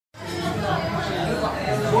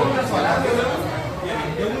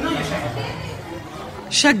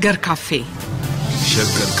ሸገር ካፌ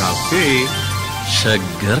ሸገር ካፌ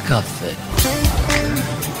ሸገር ካፌ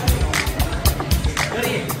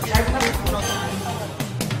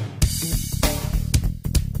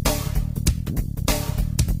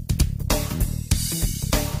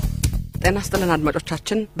ጤና ይስጥልን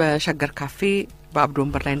አድማጮቻችን በሸገር ካፌ በአብዱ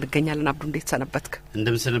ወንበር ላይ እንገኛለን። አብዱ እንዴት ሰነበትክ?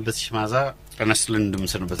 እንደምሰነበትሽ ማዛ። ጤና ይስጥልን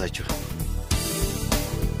እንደምሰነበታችሁ።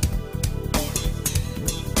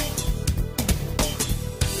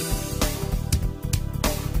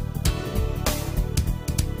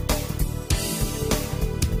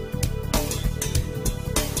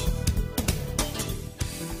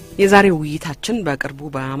 የዛሬው ውይይታችን በቅርቡ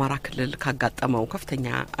በአማራ ክልል ካጋጠመው ከፍተኛ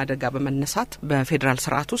አደጋ በመነሳት በፌደራል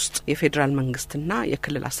ሥርዓት ውስጥ የፌደራል መንግሥትና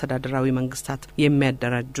የክልል አስተዳደራዊ መንግሥታት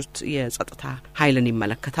የሚያደራጁት የፀጥታ ኃይልን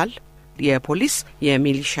ይመለከታል። የፖሊስ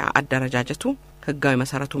የሚሊሻ አደረጃጀቱ ህጋዊ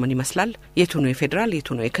መሰረቱ ምን ይመስላል? የቱ ነው የፌደራል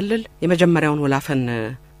የቱ ነው የክልል? የመጀመሪያውን ወላፈን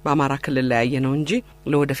በአማራ ክልል ላይ ያየነው እንጂ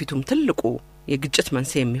ለወደፊቱም ትልቁ የግጭት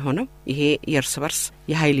መንስኤ የሚሆነው ይሄ የእርስ በርስ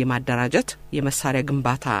የኃይል ማደራጀት የመሳሪያ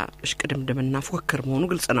ግንባታ እሽቅድምድምና ፉክክር መሆኑ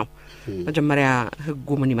ግልጽ ነው። መጀመሪያ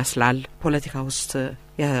ህጉ ምን ይመስላል፣ ፖለቲካ ውስጥ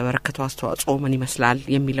ያበረከተው አስተዋጽኦ ምን ይመስላል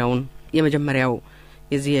የሚለውን የመጀመሪያው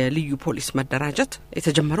የዚህ ልዩ ፖሊስ መደራጀት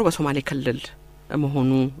የተጀመረው በሶማሌ ክልል መሆኑ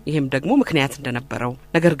ይሄም ደግሞ ምክንያት እንደነበረው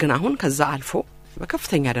ነገር ግን አሁን ከዛ አልፎ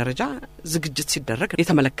በከፍተኛ ደረጃ ዝግጅት ሲደረግ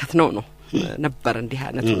የተመለከትነው ነው ነበር እንዲህ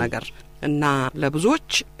አይነቱ ነገር እና ለብዙዎች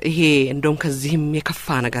ይሄ እንደውም ከዚህም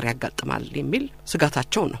የከፋ ነገር ያጋጥማል የሚል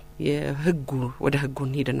ስጋታቸው ነው። የህጉ ወደ ህጉ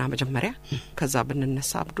እንሂድና መጀመሪያ ከዛ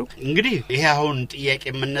ብንነሳ አብዱ እንግዲህ ይሄ አሁን ጥያቄ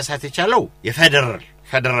መነሳት የቻለው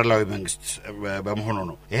የፌደራላዊ መንግስት በመሆኑ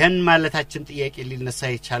ነው። ይሄን ማለታችን ጥያቄ ሊነሳ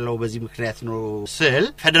የቻለው በዚህ ምክንያት ነው ስል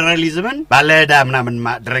ፌደራሊዝምን ባለዳ ምናምን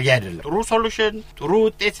ማድረግ አይደለም። ጥሩ ሶሉሽን ጥሩ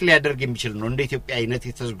ውጤት ሊያደርግ የሚችል ነው። እንደ ኢትዮጵያ አይነት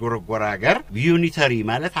የተዝጎረጎረ ሀገር ዩኒተሪ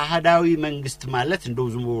ማለት አህዳዊ መንግስት ማለት እንደው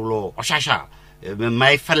ዝም ብሎ ቆሻሻ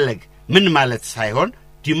የማይፈለግ ምን ማለት ሳይሆን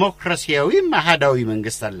ዲሞክራሲያዊ አህዳዊ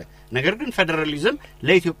መንግስት አለ። ነገር ግን ፌደራሊዝም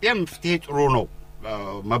ለኢትዮጵያ መፍትሄ ጥሩ ነው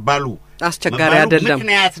መባሉ አስቸጋሪ አይደለም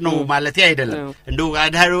ምክንያት ነው ማለት አይደለም። እንደው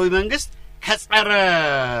አህዳዊ መንግስት ከጸረ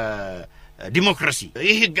ዲሞክራሲ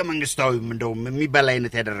ይህ ህገ መንግስታዊ እንደው የሚባል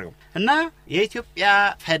አይነት ያደረገው እና የኢትዮጵያ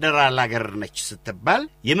ፌደራል ሀገር ነች ስትባል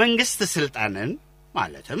የመንግስት ስልጣንን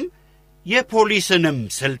ማለትም የፖሊስንም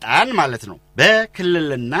ስልጣን ማለት ነው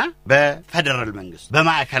በክልልና በፌደራል መንግስት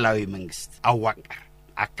በማዕከላዊ መንግስት አዋቀር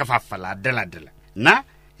አከፋፈለ አደላደለ እና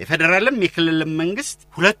የፌደራልም የክልልም መንግስት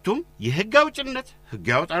ሁለቱም የህግ አውጭነት ህግ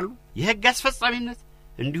ያወጣሉ፣ የህግ አስፈጻሚነት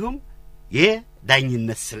እንዲሁም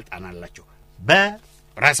የዳኝነት ስልጣን አላቸው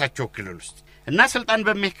በራሳቸው ክልል ውስጥ እና ስልጣን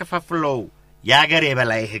በሚከፋፍለው የሀገር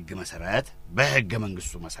የበላይ ህግ መሰረት በህገ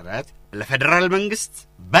መንግስቱ መሰረት ለፌደራል መንግስት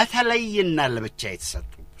በተለይና ለብቻ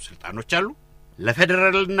የተሰጡ ስልጣኖች አሉ።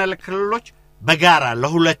 ለፌደራልና ለክልሎች በጋራ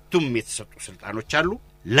ለሁለቱም የተሰጡ ስልጣኖች አሉ።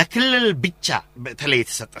 ለክልል ብቻ በተለይ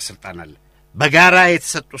የተሰጠ ስልጣን አለ። በጋራ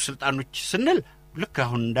የተሰጡ ስልጣኖች ስንል ልክ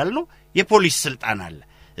አሁን እንዳልነው የፖሊስ ስልጣን አለ።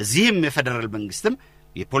 እዚህም የፌደራል መንግስትም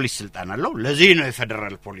የፖሊስ ስልጣን አለው። ለዚህ ነው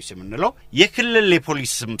የፌደራል ፖሊስ የምንለው። የክልል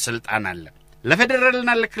የፖሊስም ስልጣን አለ።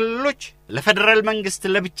 ለፌደራልና ለክልሎች ለፌደራል መንግስት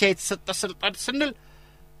ለብቻ የተሰጠ ስልጣን ስንል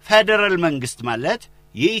ፌደራል መንግስት ማለት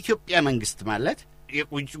የኢትዮጵያ መንግስት ማለት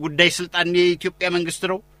የውጭ ጉዳይ ስልጣን የኢትዮጵያ መንግስት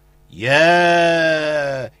ነው።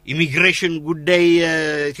 የኢሚግሬሽን ጉዳይ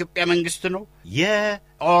የኢትዮጵያ መንግስት ነው።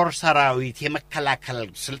 የጦር ሰራዊት የመከላከል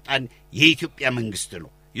ስልጣን የኢትዮጵያ መንግስት ነው።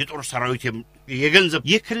 የጦር ሰራዊት የገንዘብ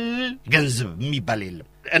የክልል ገንዘብ የሚባል የለም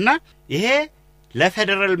እና ይሄ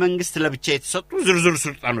ለፌደራል መንግስት ለብቻ የተሰጡ ዝርዝር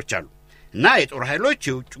ስልጣኖች አሉ እና የጦር ኃይሎች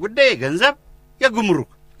የውጭ ጉዳይ የገንዘብ የጉምሩክ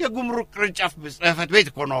ቅርንጫፍ ጽህፈት ቤት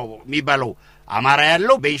እኮ ነው የሚባለው አማራ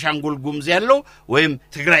ያለው ቤንሻንጉል ጉሙዝ ያለው ወይም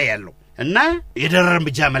ትግራይ ያለው እና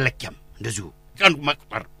የደረጃ መለኪያም እንደዚሁ ቀን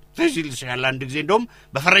መቁጠር ተሽልሻል። አንድ ጊዜ እንደውም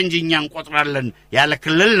በፈረንጅኛ እንቆጥራለን ያለ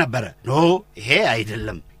ክልል ነበር። ይሄ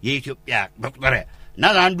አይደለም የኢትዮጵያ መቁጠሪያ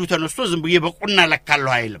እና አንዱ ተነስቶ ዝም ብዬ በቁና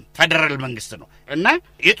ለካለው አይልም። ፌደራል መንግስት ነው እና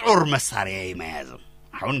የጦር መሳሪያ የመያዝ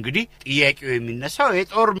አሁን እንግዲህ ጥያቄው የሚነሳው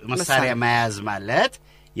የጦር መሳሪያ መያዝ ማለት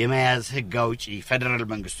የመያዝ ህግ አውጪ ፌደራል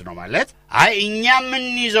መንግስት ነው ማለት እኛ ምን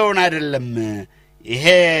ይዘውን አይደለም ይሄ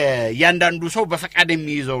ያንዳንዱ ሰው በፈቃድ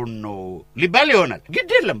የሚይዘው ነው ሊባል ይሆናል።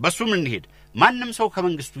 ግድ የለም በሱ ምን ሄድ ማንንም ሰው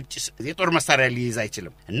ከመንግስት ውጪ የጦር መሳሪያ ሊይዝ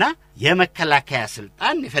አይችልም እና የመከላከያ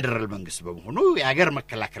ስልጣን የፌደራል መንግስት በመሆኑ የሀገር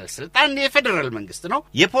መከላከል ስልጣን የፌደራል መንግስት ነው።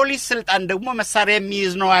 የፖሊስ ስልጣን ደግሞ መሳሪያ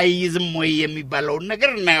የሚይዝ ነው አይይዝም ወይ የሚባለው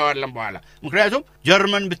ነገር እናየዋለን በኋላ። ምክንያቱም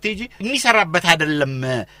ጀርመን ብትጂ የሚሰራበት አይደለም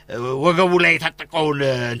ወገቡ ላይ የታጠቀው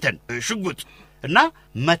ሽጉጥ እና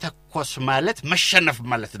መተኮስ ማለት መሸነፍ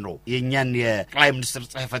ማለት ነው የኛን የጠቅላይ ሚኒስትር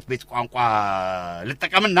ጽሕፈት ቤት ቋንቋ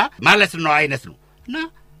ልጠቀምና ማለት ነው አይነት ነው እና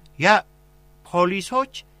ያ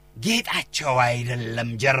ፖሊሶች ጌጣቸው አይደለም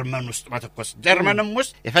ጀርመን ውስጥ መተኮስ ጀርመንም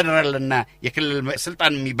ውስጥ የፌደራልና የክልል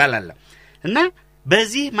ስልጣን የሚባላል እና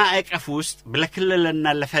በዚህ ማዕቀፍ ውስጥ ለክልልና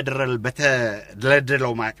ለፌደራል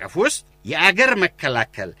በተደለደለው ማዕቀፍ ውስጥ የአገር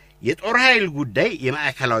መከላከል የጦር ኃይል ጉዳይ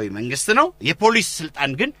የማዕከላዊ መንግስት ነው የፖሊስ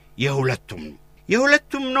ስልጣን ግን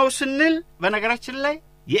የሁለቱም ነው ስንል በነገራችን ላይ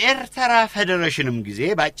የኤርትራ ፌደሬሽንም ጊዜ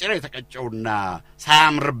ባጭሩ የተቀጨውና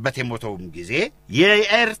ሳያምርበት የሞተውም ጊዜ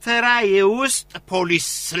የኤርትራ የውስጥ ፖሊስ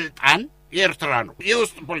ስልጣን የኤርትራ ነው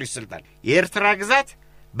የውስጥ ፖሊስ ስልጣን የኤርትራ ግዛት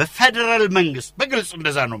በፌደራል መንግስት በግልጽ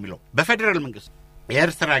እንደዛ ነው የሚለው በፌደራል መንግስት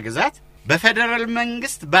የኤርትራ ግዛት በፌደራል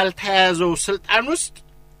መንግስት ባልተያዘው ስልጣን ውስጥ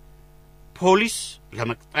ፖሊስ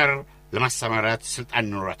ለመቅጠር ለማሰማራት ስልጣን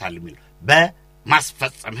ይኖራታል የሚል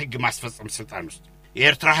በማስፈጸም ህግ ማስፈጸም ስልጣን ውስጥ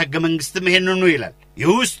የኤርትራ ህገ መንግስትም ይሄንኑ ይላል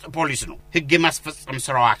የውስጥ ፖሊስ ነው ህግ ማስፈጸም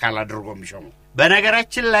ስራው አካል አድርጎ የሚሾመው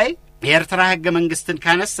በነገራችን ላይ የኤርትራ ህገ መንግስትን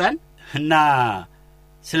ካነሳን እና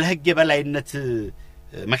ስለ ህግ የበላይነት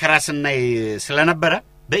መከራስና ስለነበረ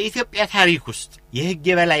በኢትዮጵያ ታሪክ ውስጥ የህግ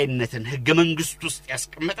የበላይነትን ህገ መንግስት ውስጥ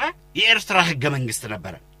ያስቀመጠ የኤርትራ ህገ መንግስት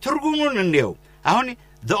ነበር ትርጉሙን እንየው አሁን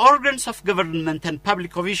the organs of government and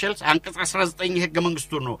public officials አንቀጽ 19 ህገ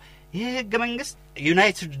መንግስቱ ነው ይሄ ህገ መንግስት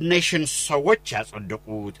ዩናይትድ ኔሽንስ ሰዎች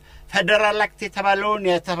ያጸደቁት ፌደራል አክት የተባለውን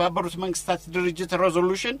የተባበሩት መንግስታት ድርጅት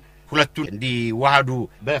ሬዞሉሽን ሁለቱን እንዲዋሃዱ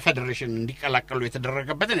በፌደሬሽን እንዲቀላቀሉ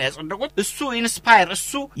የተደረገበትን ያጸደቁት እሱ ኢንስፓየር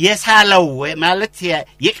እሱ የሳለው ማለት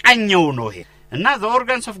የቃኘው ነው ይሄ እና the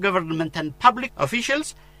organs of government and public officials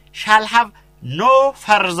shall have no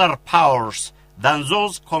further powers than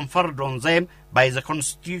those conferred on them by the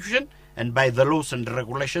constitution and by the laws and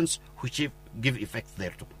regulations which give effect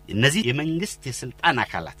thereto እነዚህ የመንግስት የስልጣን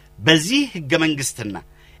አካላት በዚህ ህገ መንግስትና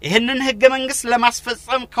ይሄንን ህገ መንግስት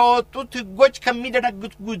ለማስፈጸም ከወጡት ህጎች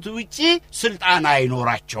ከሚደነግጉት ውጪ ስልጣን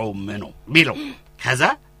አይኖራቸውም ነው ቢለው ከዛ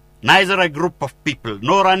neither a group of people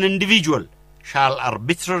nor an individual shall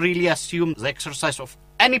arbitrarily assume the exercise of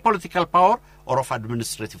any political power or of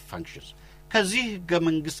administrative functions ከዚህ ህገ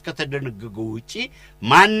መንግስት ከተደነገገው ውጪ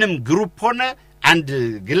ማንም ግሩፕ ሆነ አንድ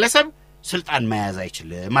ግለሰብ ስልጣን መያዝ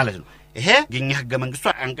አይችልም ማለት ነው ይሄ የኛ ህገ መንግስቱ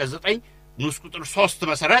አንቀጽ 9 ንዑስ ቁጥር 3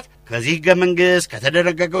 መሰረት ከዚህ ህገ መንግስት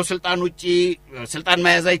ከተደነገገው ስልጣን ውጪ ስልጣን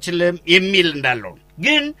መያዝ አይችልም የሚል እንዳለው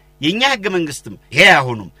ግን የኛ ህገ መንግስትም ይሄ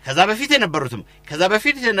አሁንም ከዛ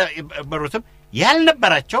በፊት የነበሩትም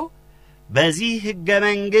ያልነበራቸው በዚህ ህገ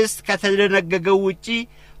መንግስት ከተደነገገው ውጪ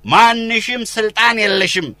ማንሽም ስልጣን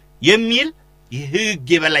የለሽም የሚል የህግ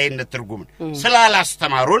የበላይነት ትርጉም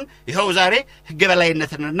ስላላስተማሩን ይሄው ዛሬ ህግ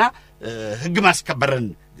የበላይነትንና ህግ ማስከበርን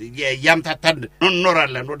ያምታታን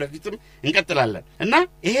እንኖራለን ወደፊትም እንቀጥላለን እና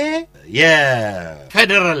ይሄ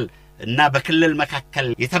የፌደራል እና በክልል መካከል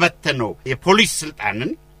የተበተነው የፖሊስ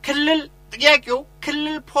ስልጣንን ክልል ጥያቄው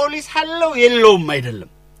ክልል ፖሊስ አለው የለውም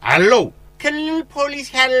አይደለም አለው ክልል ፖሊስ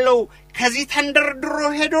ያለው ከዚህ ተንደርድሮ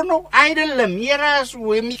ሄዶ ነው አይደለም የራሱ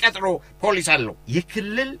የሚቀጥረው ፖሊስ አለው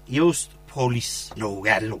የክልል የውስጥ ፖሊስ ነው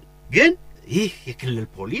ያለው ግን ይህ የክልል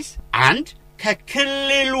ፖሊስ አንድ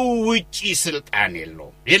ከክልሉ ውጪ ስልጣን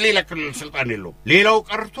የለውም የሌላ ክልል ስልጣን የለውም ሌላው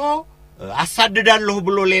ቀርቶ አሳድዳለሁ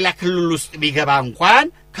ብሎ ሌላ ክልል ውስጥ ቢገባ እንኳን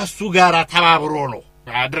ከሱ ጋር ተባብሮ ነው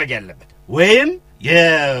አድርግ ያለበት ወይም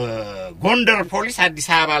የጎንደር ፖሊስ አዲስ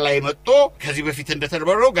አበባ ላይ መጥቶ ከዚህ በፊት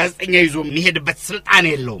እንደተደረገው ጋዜጠኛ ይዞ የሚሄድበት ስልጣን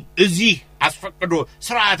የለውም እዚህ አስፈቅዶ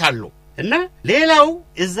ሥርዓት አለው እና ሌላው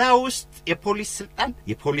እዛ ውስጥ የፖሊስ ስልጣን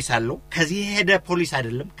የፖሊስ አለው ከዚህ ሄደ ፖሊስ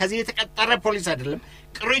አይደለም ከዚህ የተቀጠረ ፖሊስ አይደለም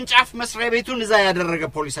ቅርንጫፍ መስሪያ ቤቱን እዛ ያደረገ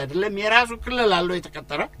ፖሊስ አይደለም የራሱ ክልል አለው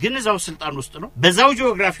የተቀጠረ ግን እዛው ስልጣን ውስጥ ነው በዛው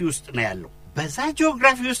ጂኦግራፊ ውስጥ ነው ያለው በዛ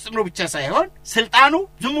ጂኦግራፊ ውስጥ ነው ብቻ ሳይሆን ስልጣኑ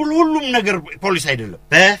ሁሉም ነገር ፖሊስ አይደለም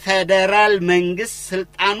በፌደራል መንግስት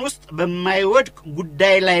ስልጣን ውስጥ በማይወድቅ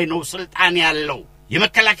ጉዳይ ላይ ነው ስልጣን ያለው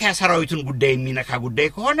የመከላከያ ሰራዊትን ጉዳይ የሚነካ ጉዳይ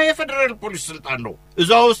ከሆነ የፌደራል ፖሊስ ስልጣን ነው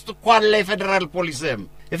እዛው ውስጥ ቋለ የፌደራል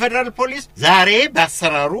ፖሊስ ዛሬ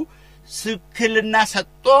ባሰራሩ ስክልና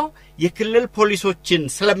ሰጥቶ የክልል ፖሊሶችን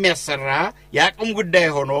ስለሚያሰራ ያቅም ጉዳይ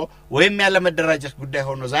ሆኖ ወይም ያለ መደራጀት ጉዳይ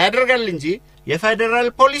ሆኖ ያደርጋል እንጂ የፌደራል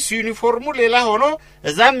ፖሊስ ዩኒፎርሙ ሌላ ሆኖ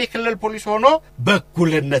እዛም የክልል ፖሊስ ሆኖ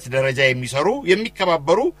በኩልነት ደረጃ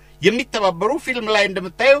የሚተባበሩ ፊልም ላይ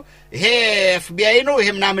እንደምታዩ ይሄ FBI ነው ይሄ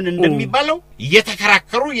ምናምን እንደሚባለው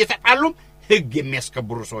እየተከራከሩ እየተጣሉ ህግ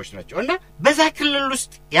የሚያስከብሩ ሰዎች ናቸው እና በዛ ክልል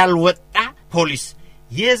ውስጥ ያልወጣ ፖሊስ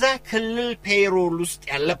የዛ ክልል ፔሮል ውስጥ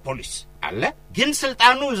ያለ ፖሊስ አለ ግን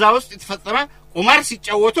ስልጣኑ እዛ ውስጥ የተፈጸመ ቁማር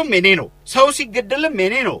ሲጫወቱም የኔ ነው ሰው ሲገደልም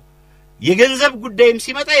የኔ ነው የገንዘብ ጉዳይም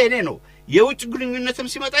ሲመጣ የኔ ነው የውጭ ግንኙነትም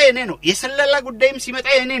ሲመጣ የኔ ነው የሰለላ ጉዳይም ሲመጣ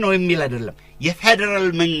የኔ ነው የሚል አይደለም የፌደራል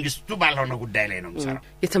መንግስቱ ባልሆነ ጉዳይ ላይ ነው የሚሰራው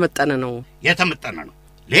የተመጠነ ነው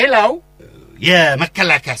ሌላው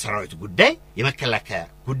የመከላከያ ሰራዊት ጉዳይ የመከላከያ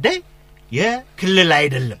ጉዳይ የክልል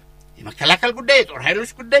አይደለም የመከላከል ጉዳይ የጦር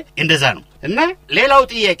ኃይሎች ጉዳይ እንደዛ ነው እና ሌላው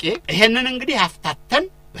ጥያቄ ይሄንን እንግዲህ አፍታተን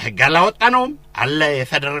በህግ አላወጣነውም አለ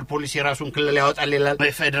የፌደራል ፖሊስ የራሱን ክልል ያወጣል ይላል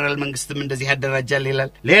የፌደራል መንግስትም እንደዚህ ያደራጃል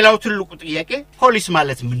ይላል ሌላው ትልቁ ጥያቄ ፖሊስ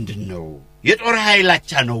ማለት ምንድነው የጦር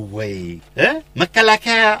ኃይላቻ ነው ወይ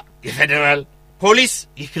መከላከያ የፌደራል ፖሊስ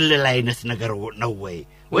የክልል አይነት ነገር ነው ወይ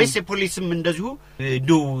ወይስ ፖሊስም እንደዚሁ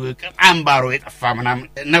ዱ ቀጣምባሮ የጠፋ ምናምን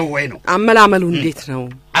ነው ወይ ነው አመላመሉ እንዴት ነው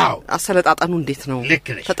አው አሰለጣጣኑ እንዴት ነው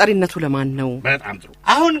ተጠሪነቱ ለማን ነው በጣም ጥሩ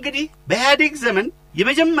አሁን እንግዲህ በኢህአዴግ ዘመን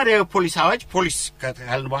የመጀመሪያው ፖሊስ አዋጅ ፖሊስ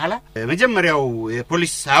ከተካል በኋላ የመጀመሪያው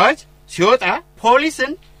የፖሊስ አዋጅ ሲወጣ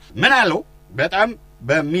ፖሊስን ምን አለው በጣም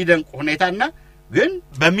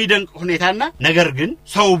በሚደንቅ ሁኔታና ነገር ግን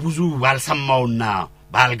ሰው ብዙ ባልሰማውና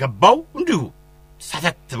ባልገባው እንዲሁ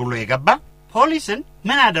ሰተት ብሎ የገባ ፖሊስን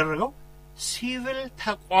ምን አደረገው ሲቪል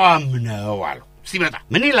ተቋም ነው አለው ሲመጣ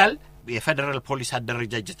ምን ይላል የፌደራል ፖሊስ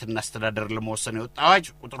አደረጃጀትና አስተዳደር ለመወሰን የወጣ አዋጅ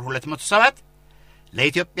ቁጥር 207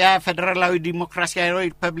 ለኢትዮጵያ ፌደራላዊ ዲሞክራሲያዊ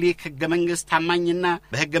ሪፐብሊክ ህገ መንግስት ታማኝና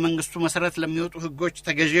በህገ መንግስቱ መሰረት ለሚወጡ ህጎች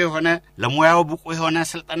ተገዢ የሆነ ለሙያው ብቁ የሆነ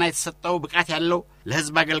ስልጣና የተሰጠው ብቃት ያለው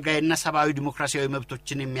ለህዝብ አገልጋይና ሰብአዊ ዲሞክራሲያዊ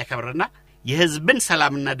መብቶችን የሚያከብርና የህዝብን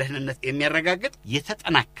ሰላምና ደህንነት የሚያረጋግጥ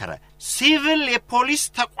የተጠናከረ ሲቪል የፖሊስ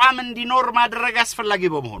ተቋም እንዲኖር ማድረግ አስፈላጊ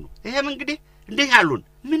በመሆኑ ይሄም እንግዲህ እንዴ ያሉን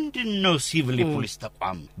ምንድነው ሲቪል የፖሊስ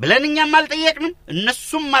ተቋም ብለንኛም አልጠየቅንም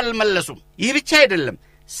እነሱም አልመለሱም ይህ ብቻ አይደለም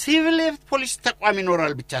ሲቪል የፖሊስ ተቋም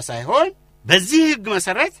ይኖራል ብቻ ሳይሆን በዚህ ህግ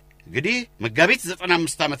መሰረት እንግዲህ መጋቢት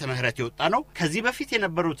 95 ዓመተ ምህረት የወጣ ነው ከዚህ በፊት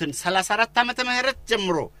የነበሩትን 34 ዓመተ ምህረት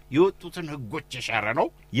ጀምሮ የወጡትን ህጎች የሻረ ነው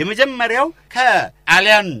የመጀመሪያው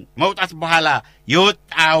ከአሊያን መውጣት በኋላ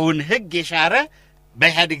የወጣውን ህግ የሻረ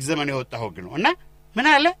በኢህአዴግ ዘመን የወጣው ህግ ነውና ምን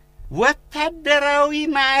አለ ወታደራዊ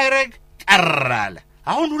ማዕረግ ቀራለ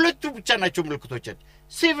አሁን ሁለቱ ብቻ ናቸው ምልክቶች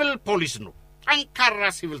ሲቪል ፖሊስ ነው ጠንካራ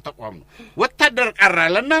ሲቪል ተቋም ነው ወታደር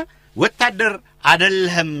ቀራለና ወታደር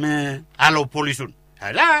አይደለም አለው ፖሊሱን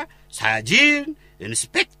ታላ ሳጂን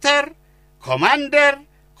ኢንስፔክተር ኮማንደር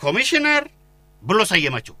ኮሚሽነር ብሎ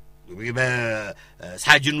ሰየማቸው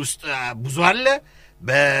በሳጂን ውስጥ ብዙ አለ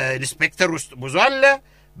በኢንስፔክተር ውስጥ ብዙ አለ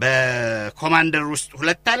በኮማንደር ውስጥ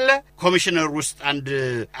ሁለት አለ ኮሚሽነር ውስጥ አንድ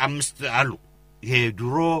 5 አሉ ይሄ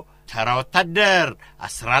ድሮ ተራ ወታደር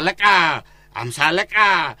 10 አለቃ 50 አለቃ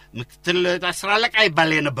ምክትል 10 አለቃ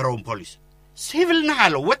ይባል የነበረውን ፖሊስ ሲቪል ነህ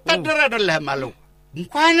አለው ወታደር አይደለም አለው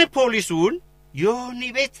እንኳን ፖሊሱን ዮኒ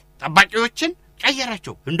ቤት ጠባቂዎችን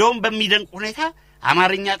ቀየራቸው እንደውም በሚደንቅ ሁኔታ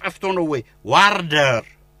አማርኛ ጠፍቶ ነው ወይ ዋርደር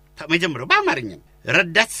ተመጀመረ በአማርኛ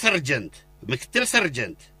ረዳት ሰርጀንት ምክትል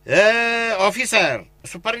ሰርጀንት ኦፊሰር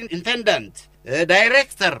ሱፐርኢንቴንዳንት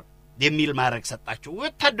ዳይሬክተር የሚል ማረግ ሰጣቸው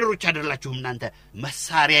ወታደሮች አይደላችሁም እናንተ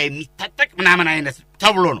መሳሪያ የሚታጠቅ ምናምን አይነት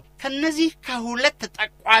ተብሎ ነው ከነዚህ ከሁለት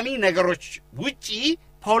ተጠቋሚ ነገሮች ውጪ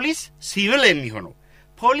ፖሊስ ሲቪል የሚሆነው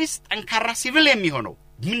ፖሊስ ጠንካራ ሲቪል የሚሆነው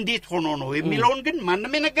እንዴት ሆኖ ነው የሚለውን ግን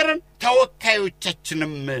ማንንም የነገረን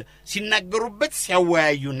ተወካዮቻችንም ሲናገሩበት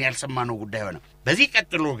ሲያወያዩን ያልሰማነው ጉዳይ ሆነ በዚህ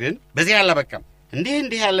ቀጥሎ ግን በዚህ አላበቃም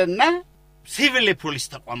እንዴ ያለና ሲቪል ፖሊስ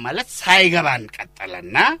ተቋም ማለት ሳይገባን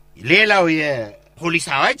ቀጠለና ሌላው የፖሊስ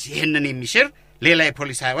አዋጅ ይሄንን የሚሽር ሌላ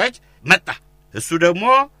የፖሊስ አዋጅ መጣ እሱ ደግሞ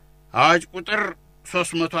አዋጅ ቁጥር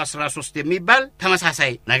 313 የሚባል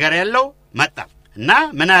ተመሳሳይ ነገር ያለው መጣ እና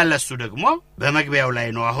ምን አለ እሱ ደግሞ በመግቢያው ላይ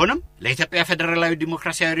ነው አሁንም ለኢትዮጵያ ፌደራላዊ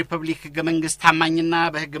ዲሞክራሲያዊ ሪፐብሊክ ህገ መንግስት ታማኝና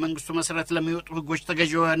በህገ መንግስቱ መሰረት ለሚወጡ ህጎች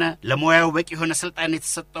ተገዢ የሆነ ለሙያው በቂ የሆነ ስልጣን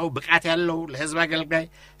የተሰጠው ብቃት ያለው ለህዝብ አገልጋይ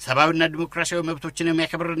ሰብአዊና ዲሞክራሲያዊ መብቶችን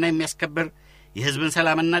የሚያከብርና የሚያስከብር የህዝብን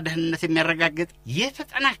ሰላምና ደህንነት የሚያረጋግጥ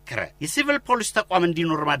የተጠናከረ የሲቪል ፖሊስ ተቋም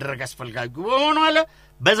እንዲኖር ማድረግ አስፈልጋጊ በመሆኑ አለ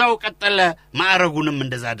በዛው ቀጠለ ማዕረጉንም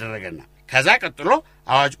እንደዛ አደረገና ከዛ ቀጥሎ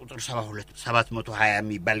አዋጅ ቁጥር 720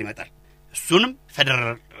 የሚባል ይመጣል እሱንም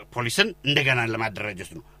ፌደራል ፖሊስን እንደገና ለማደራጀት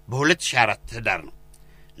ነው በ2004 ህዳር ነው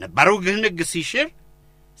ነባሩ ግን ህግ ሲሽር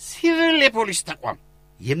ሲቪል የፖሊስ ተቋም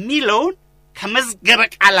የሚለውን ከመዝገበ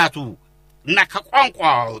ቃላቱ እና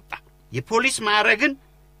ከቋንቋው ወጣ የፖሊስ ማዕረግን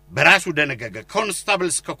በራሱ ደነገገ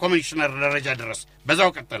ኮንስታብልስ ከኮሚሽነር ደረጃ ድረስ በዛው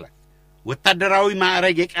ቀጠለ ወታደራዊ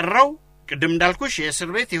ማዕረግ የቀረው ቅድም እንዳልኩሽ የእስር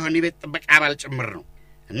ቤት የሆነ ቤት ጥበቃ አባል ጭምር ነው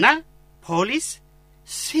እና ፖሊስ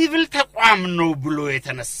ሲቪል ተቋም ነው ብሎ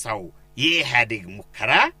የተነሳው የኢህአዴግ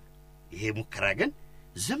ሙከራ ይሄ ሙከራ ግን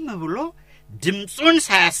ዝም ብሎ ድምጹን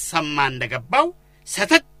ሳያሰማ እንደገባው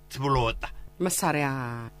ሰተት ብሎ ወጣ መሳሪያ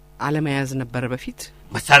አለመያዝ ነበር በፊት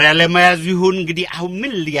መሳሪያ አለመያዝ ይሁን እንግዲህ አሁን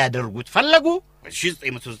ምን ሊያደርጉት ፈለጉ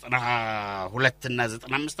 1992 እና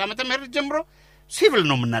 95 ዓመተ ምህረት ጀምሮ ሲቪል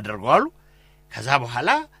ነው የምናደርገው አሉ። ከዛ በኋላ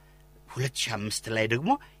 2005 ላይ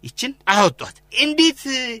ደግሞ ይችን አወጣት። እንዴት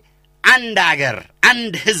አንድ አገር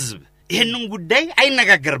አንድ ህዝብ ይሄንን ጉዳይ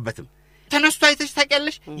አይነጋገርበትም? ተነስቶ አይተሽ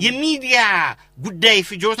ታውቂያለሽ? የሚዲያ ጉዳይ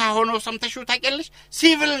ፍጆታ ሆኖ ሰምተሽው ታውቂያለሽ?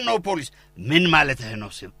 ሲቪል ነው ፖሊስ ምን ማለት ነው?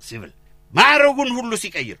 ሲቪል ማዕረጉን ሁሉ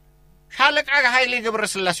ሲቀይር ሻለቃ ኃይሌ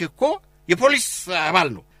ገብረስላሴ እኮ የፖሊስ አባል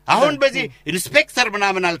ነው። አሁን በዚህ ኢንስፔክተር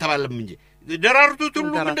ምናምን አልተባለም እንጂ ደራርቱ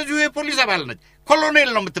ሁሉ እንደዚሁ የፖሊስ አባል ነች። ኮሎኔል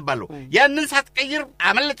ነው የምትባለው። ያንን ሳትቀይር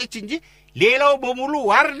አመለጠች እንጂ ሌላው በሙሉ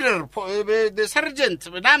ዋርደር፣ ሰርጀንት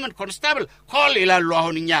ምናምን፣ ኮንስታብል ኮል ይላሉ።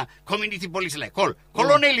 አሁን እኛ ኮሚኒቲ ፖሊስ ላይ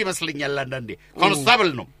ኮሎኔል ይመስለኛል አንዳንዴ ኮንስታብል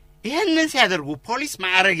ነው። ይሄንን ሲያደርጉ ፖሊስ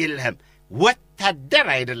ማዕረግ የለህም ወታደር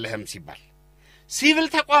አይደለህም ሲባል ሲቪል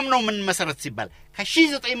ተቋም ነው ምን መሰረት ሲባል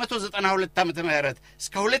ከ1992 ዓመተ ምህረት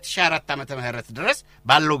እስከ 2004 ዓመተ ምህረት ድረስ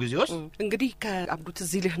ባለው ጊዜ ውስጥ እንግዲህ ከአብዱ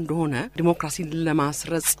ትዝልህ እንደሆነ ዲሞክራሲን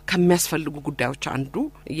ለማስረጽ ከሚያስፈልጉ ጉዳዮች አንዱ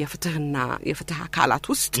የፍትህና የፍትህ አካላት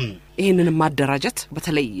ውስጥ ይሄንን ማደራጀት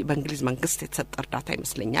በተለይ በእንግሊዝ መንግስት የተሰጠ እርዳታ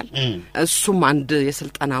ይመስለኛል። እሱም አንድ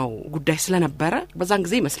የስልጣናው ጉዳይ ስለነበረ በዛን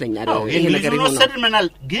ጊዜ ይመስለኛል ይሄ ነገር ይሆናል።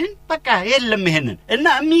 ግን በቃ የለም ይሄንን እና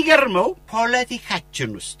የሚገርመው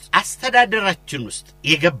ፖለቲካችን ውስጥ አስተዳደራችን ውስጥ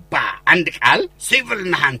የገባ አንድ ቃል ሲቪል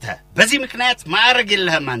ነህ አንተ በዚህ ምክንያት ማዕረግ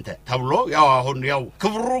የለህም አንተ ተብሎ አሁን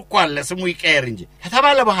ክብሩ እኮ አለ ስሙ ይቀየር እንጂ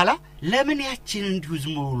ከተባለ በኋላ ለምን ያችን እንዲሁ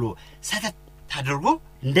ዝም ብሎ ሰተት ታደርጎ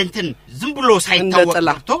እንደንትን ዝም ብሎ ሳይታወቅ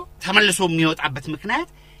ተመልሶ የሚወጣበት ምክንያት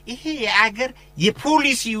ይሄ የአገር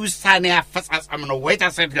የፖሊሲ ውሳኔ አፈጻጸም ነው ወይ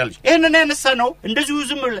ታሰድጋለሽ? ይሄንን ያነሳ ነው እንደዚሁ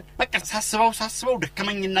ዝም ብለ በቃ ሳስበው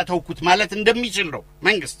ደከመኝና ተውኩት ማለት እንደሚችል ነው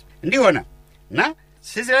መንግስት እንዲህ ሆነና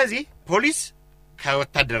ስለዚህ ፖሊስ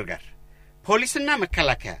ከወታደር ጋር ፖሊስና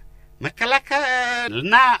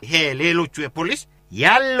መከላከያና ይሄ ሌሎቹ የፖሊስ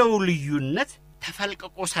ያለው ልዩነት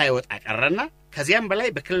ተፈልቅቆ ሳይወጣ ቀረና ከዚያም በላይ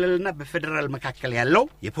በክልልና በፌደራል መካከል ያለው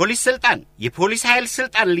የፖሊስ ስልጣን የፖሊስ ኃይል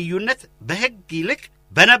ስልጣን ልዩነት በህግ ይልቅ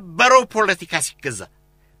በነበረው ፖለቲካ ሲገዛ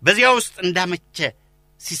በዚያ ውስጥ እንዳመቸ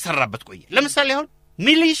ሲሰራበት ቆየ። ለምሳሌ አሁን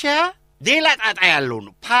ሚሊሺያ ሌላ ጣጣ ያለው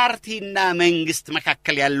ነው። ፓርቲና መንግስት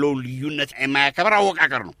መካከል ያለው ልዩነት የማያከብር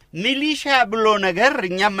አወቃቀር ነው። ሚሊሺያ ብሎ ነገር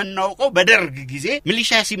እኛ የምናውቀው በደርግ ጊዜ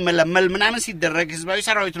ሚሊሺያ ሲመለመል ምናምን ሲደረግ ህዝባዊ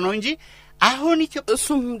ሰራዊት ነው እንጂ አሁን ኢትዮጵያ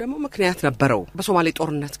እሱም ደግሞ ምክንያት ነበረው። በሶማሌ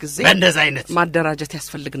ጦርነት ጊዜ እንደዛ አይነት ማደራጀት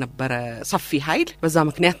ያስፈልግ ነበር ሰፊ ኃይል። በዛ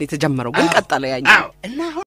ምክንያት ነው የተጀመረው፣ ግን ቀጠለ ያኛው እና